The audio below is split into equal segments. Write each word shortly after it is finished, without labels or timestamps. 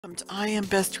Welcome to I Am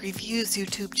Best Reviews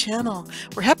YouTube channel.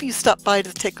 We're happy you stopped by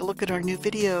to take a look at our new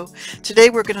video. Today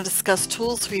we're going to discuss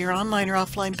tools for your online or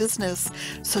offline business,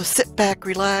 so sit back,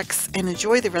 relax, and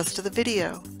enjoy the rest of the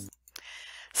video.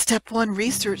 Step 1.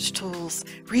 Research tools.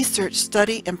 Research,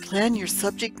 study, and plan your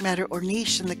subject matter or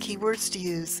niche and the keywords to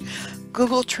use.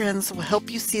 Google Trends will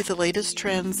help you see the latest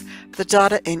trends, the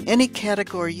data in any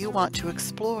category you want to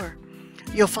explore.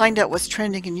 You'll find out what's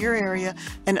trending in your area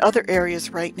and other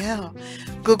areas right now.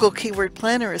 Google Keyword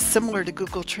Planner is similar to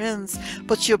Google Trends,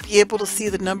 but you'll be able to see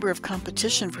the number of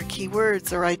competition for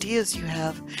keywords or ideas you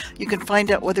have. You can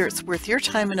find out whether it's worth your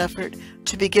time and effort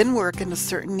to begin work in a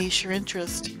certain niche or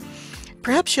interest.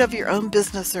 Perhaps you have your own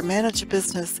business or manage a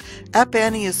business.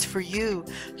 AppAnnie is for you.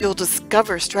 You'll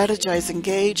discover, strategize,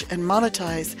 engage, and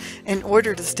monetize in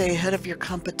order to stay ahead of your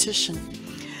competition.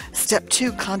 Step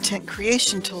 2. Content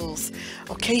creation tools.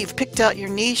 Okay, you've picked out your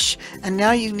niche and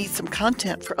now you need some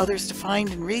content for others to find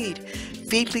and read.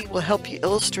 Feedly will help you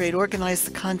illustrate, organize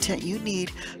the content you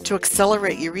need to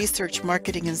accelerate your research,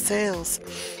 marketing, and sales.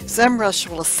 Semrush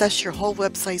will assess your whole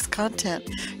website's content.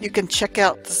 You can check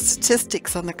out the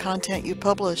statistics on the content you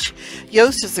publish.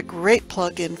 Yoast is a great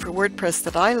plugin for WordPress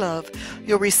that I love.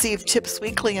 You'll receive tips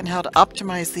weekly on how to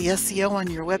optimize the SEO on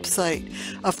your website.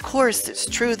 Of course, it's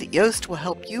true that Yoast will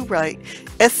help you write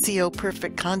SEO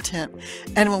perfect content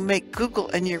and will make Google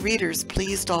and your readers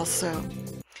pleased also.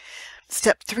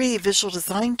 Step 3. Visual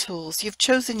design tools. You've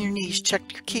chosen your niche,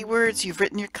 checked your keywords, you've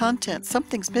written your content.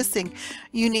 Something's missing.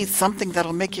 You need something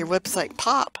that'll make your website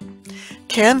pop.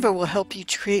 Canva will help you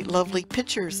create lovely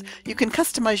pictures. You can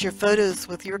customize your photos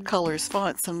with your colors,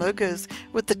 fonts, and logos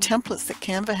with the templates that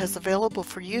Canva has available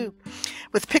for you.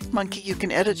 With PicMonkey, you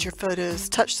can edit your photos,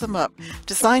 touch them up,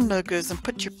 design logos, and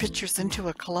put your pictures into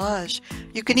a collage.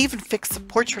 You can even fix a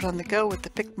portrait on the go with the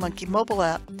PicMonkey mobile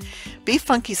app.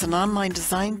 BeFunky is an online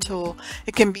design tool.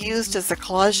 It can be used as a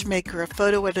collage maker, a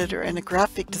photo editor, and a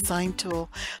graphic design tool.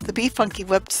 The BeFunky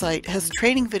website has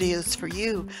training videos for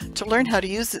you to learn how to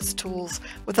use its tools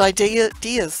with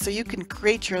ideas so you can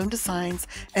create your own designs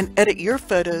and edit your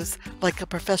photos like a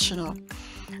professional.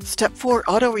 Step 4.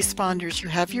 Autoresponders. You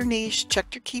have your niche,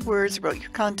 checked your keywords, wrote your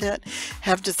content,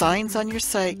 have designs on your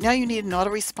site. Now you need an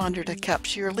autoresponder to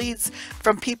capture your leads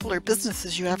from people or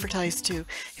businesses you advertise to.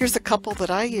 Here's a couple that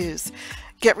I use.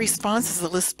 GetResponse is a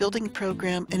list building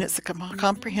program, and it's a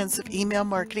comprehensive email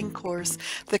marketing course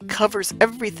that covers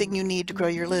everything you need to grow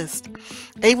your list.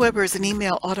 AWeber is an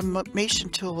email automation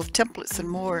tool with templates and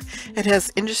more. It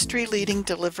has industry-leading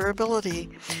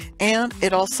deliverability, and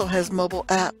it also has mobile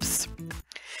apps.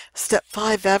 Step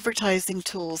 5. Advertising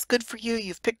tools. Good for you.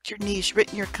 You've picked your niche,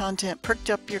 written your content, perked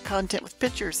up your content with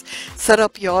pictures, set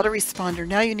up your autoresponder.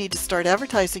 Now you need to start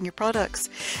advertising your products.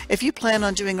 If you plan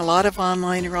on doing a lot of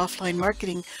online or offline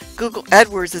marketing, Google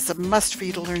Adwords is a must for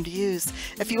you to learn to use.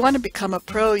 If you want to become a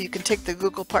pro, you can take the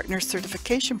Google Partner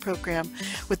Certification Program.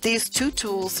 With these two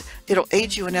tools, it'll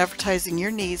aid you in advertising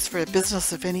your needs for a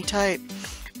business of any type.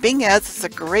 Bing Ads is a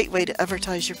great way to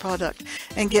advertise your product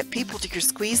and get people to your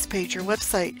squeeze page or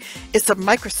website. It's a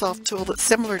Microsoft tool that's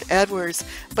similar to AdWords,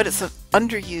 but it's an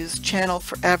underused channel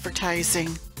for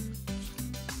advertising.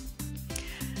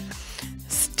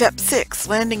 Step 6.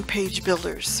 Landing page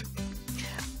builders.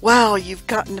 Wow, you've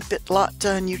gotten a lot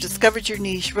done. You discovered your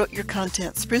niche, wrote your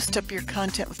content, spruced up your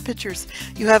content with pictures.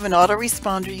 You have an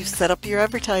autoresponder, you've set up your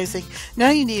advertising.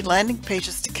 Now you need landing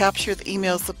pages to capture the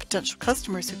emails of potential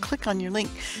customers who click on your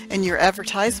link and your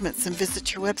advertisements and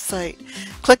visit your website.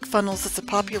 ClickFunnels is a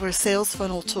popular sales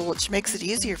funnel tool which makes it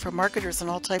easier for marketers and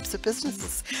all types of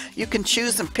businesses. You can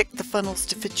choose and pick the funnels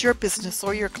to fit your business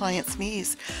or your client's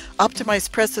needs.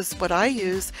 OptimizePress is what I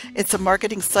use. It's a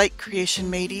marketing site creation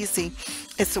made easy.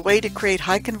 It's a way to create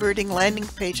high-converting landing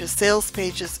pages, sales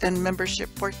pages, and membership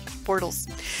portals.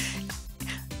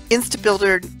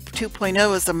 InstaBuilder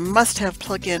 2.0 is a must-have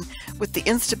plugin. With the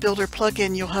InstaBuilder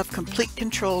plugin, you'll have complete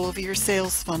control over your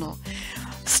sales funnel.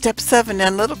 Step 7.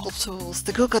 Analytical Tools.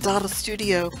 The Google Data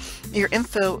Studio, your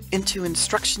info into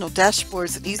instructional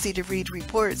dashboards and easy-to-read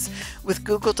reports. With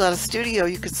Google Data Studio,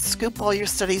 you can scoop all your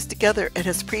studies together. It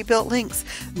has pre-built links.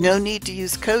 No need to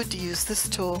use code to use this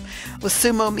tool. With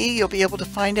SumoMe, you'll be able to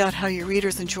find out how your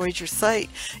readers enjoyed your site.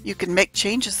 You can make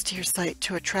changes to your site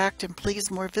to attract and please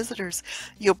more visitors.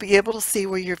 You'll be able to see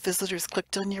where your visitors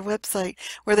clicked on your website,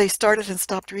 where they started and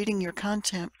stopped reading your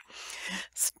content.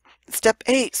 Step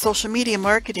 8, social media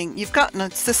marketing. You've gotten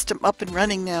a system up and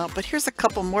running now, but here's a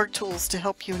couple more tools to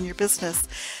help you in your business.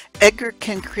 Edgar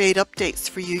can create updates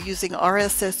for you using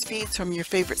RSS feeds from your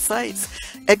favorite sites.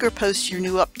 Edgar posts your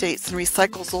new updates and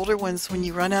recycles older ones when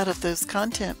you run out of those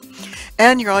content.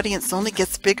 And your audience only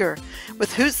gets bigger.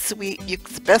 With Hootsuite,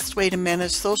 it's the best way to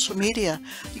manage social media.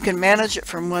 You can manage it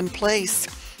from one place.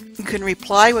 You can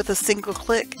reply with a single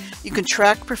click. You can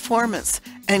track performance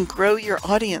and grow your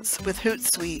audience with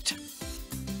Hootsuite.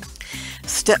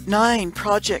 Step 9,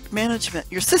 project management.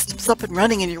 Your system's up and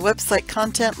running and your website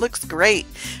content looks great.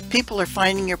 People are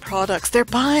finding your products. They're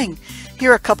buying.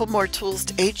 Here are a couple more tools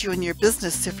to aid you in your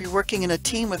business if you're working in a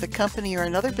team with a company or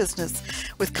another business.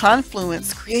 With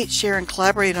Confluence, create, share, and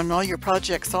collaborate on all your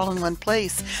projects all in one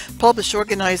place. Publish,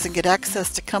 organize, and get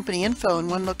access to company info in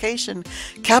one location.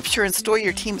 Capture and store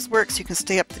your team's work so you can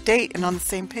stay up to date and on the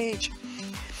same page.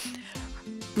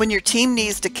 When your team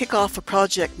needs to kick off a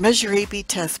project, measure A/B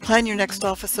tests, plan your next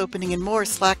office opening, and more,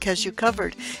 Slack has you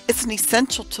covered. It's an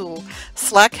essential tool.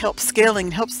 Slack helps scaling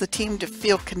and helps the team to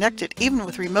feel connected, even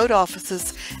with remote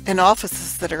offices and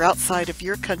offices that are outside of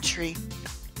your country.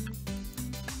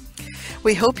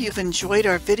 We hope you've enjoyed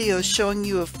our videos showing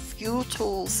you a few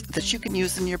tools that you can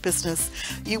use in your business.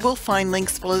 You will find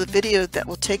links below the video that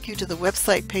will take you to the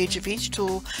website page of each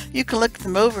tool. You can look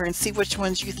them over and see which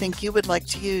ones you think you would like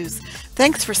to use.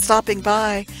 Thanks for stopping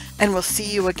by, and we'll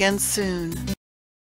see you again soon.